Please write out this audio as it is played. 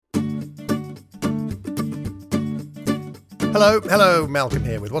Hello, Malcolm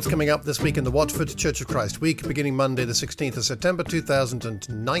here with what's coming up this week in the Watford Church of Christ week, beginning Monday the 16th of September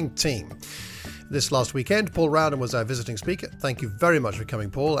 2019. This last weekend, Paul Rowden was our visiting speaker. Thank you very much for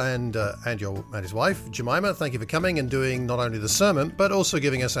coming, Paul, and his wife, Jemima. Thank you for coming and doing not only the sermon, but also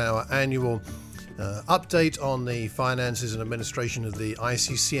giving us our annual update on the finances and administration of the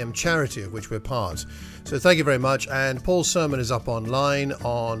ICCM charity of which we're part. So thank you very much. And Paul's sermon is up online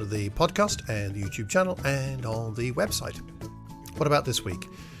on the podcast and the YouTube channel and on the website. What about this week?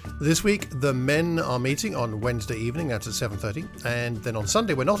 This week, the men are meeting on Wednesday evening, that's at 7:30. And then on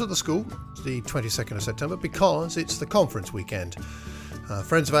Sunday, we're not at the school, it's the 22nd of September, because it's the conference weekend.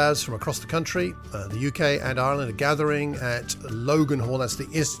 Friends of ours from across the country, the UK and Ireland, are gathering at Logan Hall. That's the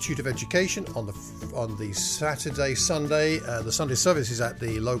Institute of Education on the Sunday. The Sunday service is at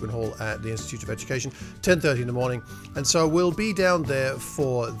the Logan Hall at the Institute of Education, 10:30 in the morning. And so we'll be down there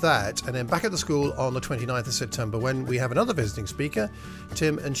for that. And then back at the school on the 29th of September when we have another visiting speaker,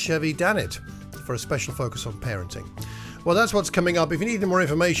 Tim and Chevy Dannett, for a special focus on parenting. Well, that's what's coming up. If you need any more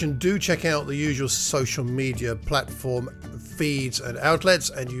information, do check out the usual social media platform feeds and outlets,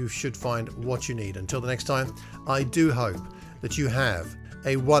 and you should find what you need. Until the next time, I do hope that you have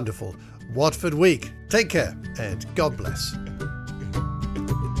a wonderful Watford week. Take care, and God bless.